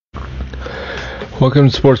Welcome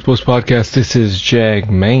to Sports Post Podcast. This is Jag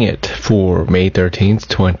Mangit for May 13th,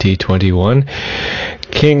 2021.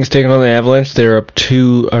 Kings taking on the Avalanche. They're up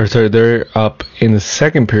in the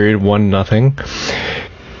second period, 1-0.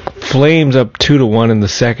 Flames up 2-1 in the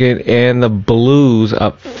second, and the Blues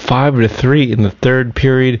up 5-3 in the third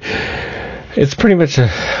period. It's pretty much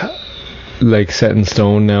set in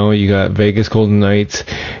stone now. You got Vegas Golden Knights,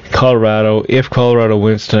 Colorado. If Colorado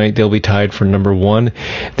wins tonight, they'll be tied for number one.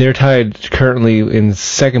 They're tied currently in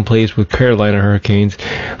second place with Carolina Hurricanes,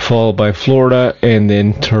 followed by Florida and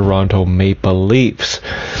then Toronto Maple Leafs.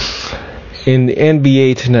 In the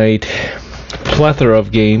NBA tonight, plethora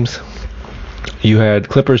of games. You had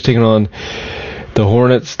Clippers taking on the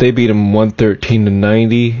Hornets. They beat them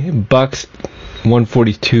 113-90. Bucks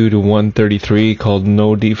 142-133, called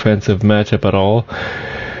no defensive matchup at all.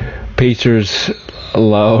 Pacers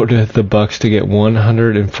allowed the Bucks to get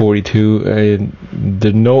 142, and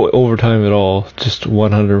there's no overtime at all, just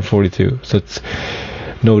 142. So it's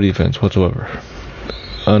no defense whatsoever.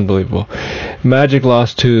 Unbelievable. Magic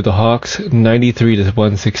lost to the Hawks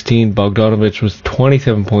 93-116. Bogdanovich was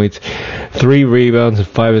 27 points, 3 rebounds, and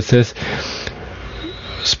 5 assists.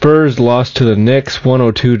 Spurs lost to the Knicks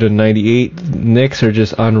 102-98. Knicks are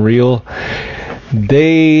just unreal.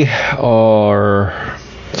 They are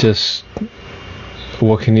just,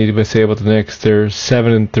 what can you say about the Knicks? They're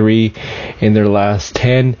 7-3 in their last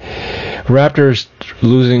 10. Raptors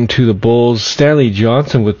losing to the Bulls. Stanley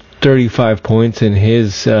Johnson with 35 points in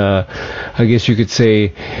his, I guess you could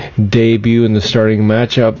say, debut in the starting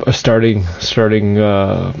matchup, starting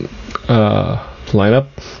lineup.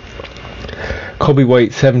 Kobe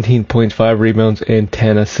White, 17 points, 5 rebounds, and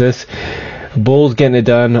 10 assists. Bulls getting it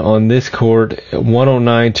done on this court,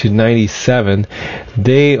 109-97.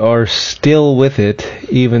 They are still with it,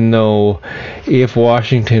 even though if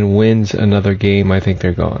Washington wins another game, I think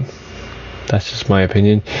they're gone. That's just my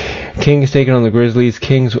opinion. Kings taking on the Grizzlies.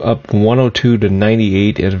 Kings up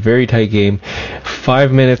 102-98 in a very tight game.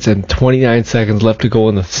 5 minutes and 29 seconds left to go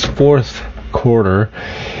in the fourth quarter.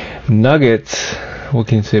 Nuggets, what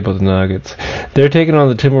can you say about the Nuggets? They're taking on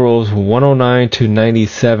the Timberwolves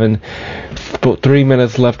 109-97. About 3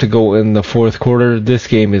 minutes left to go in the fourth quarter. This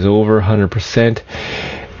game is over 100%.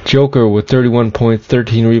 Joker with 31 points,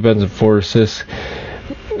 13 rebounds, and 4 assists.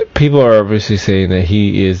 People are obviously saying that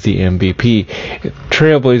he is the MVP.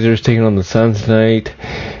 Trailblazers taking on the Suns tonight.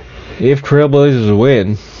 If Trailblazers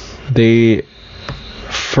win, they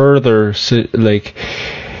further,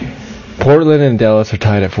 Portland and Dallas are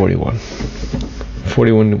tied at 41.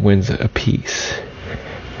 41 wins apiece,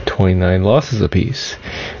 29 losses apiece.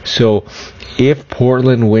 So if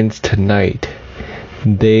Portland wins tonight,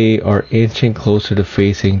 they are inching closer to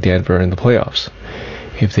facing Denver in the playoffs.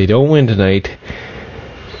 If they don't win tonight,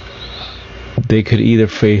 they could either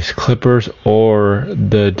face Clippers or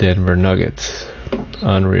the Denver Nuggets.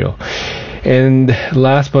 Unreal. And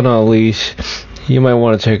last but not least, you might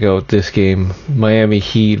want to check out this game, Miami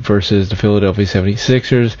Heat versus the Philadelphia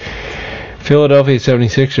 76ers. Philadelphia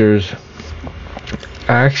 76ers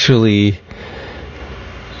actually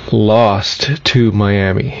lost to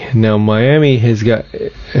Miami. Now Miami has got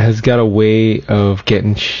a way of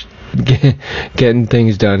getting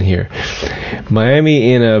things done here.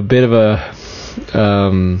 Miami in a bit of a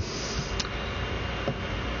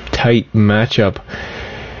tight matchup,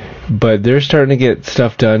 but they're starting to get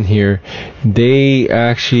stuff done here. They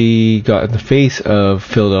actually got in the face of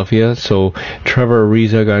Philadelphia, so Trevor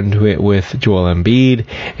Ariza got into it with Joel Embiid,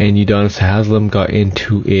 and Udonis Haslem got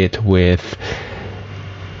into it with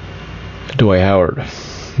Dwight Howard.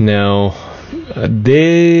 Now,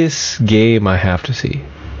 this game I have to see.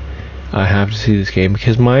 I have to see this game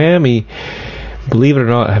because Miami, believe it or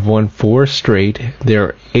not, have won 4 straight.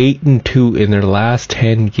 They're 8-2 in their last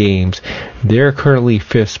 10 games. They're currently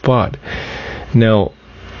 5th spot. Now,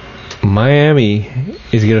 Miami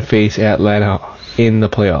is going to face Atlanta in the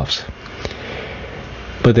playoffs.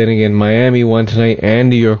 But then again, Miami won tonight and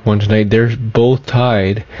New York won tonight. They're both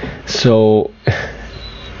tied. So,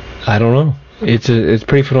 I don't know. It's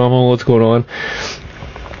pretty phenomenal what's going on.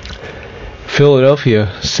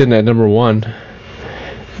 Philadelphia sitting at number 1.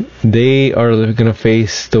 They are going to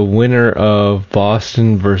face the winner of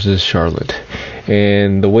Boston versus Charlotte.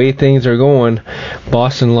 And the way things are going,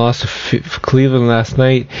 Boston lost to Cleveland last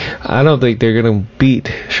night. I don't think they're going to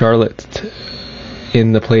beat Charlotte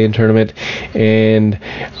in the play-in tournament. And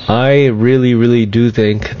I really, really do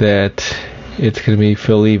think that it's going to be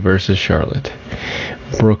Philly versus Charlotte.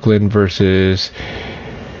 Brooklyn versus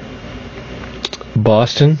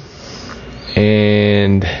Boston.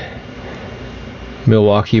 And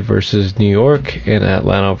Milwaukee versus New York, and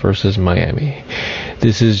Atlanta versus Miami.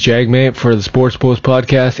 This is Jagman for the Sports Post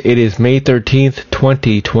Podcast. It is May 13th,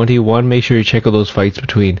 2021. Make sure you check out those fights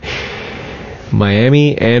between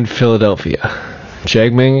Miami and Philadelphia.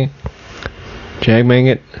 Jagman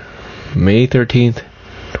it, May 13th,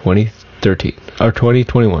 2013, or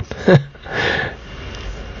 2021.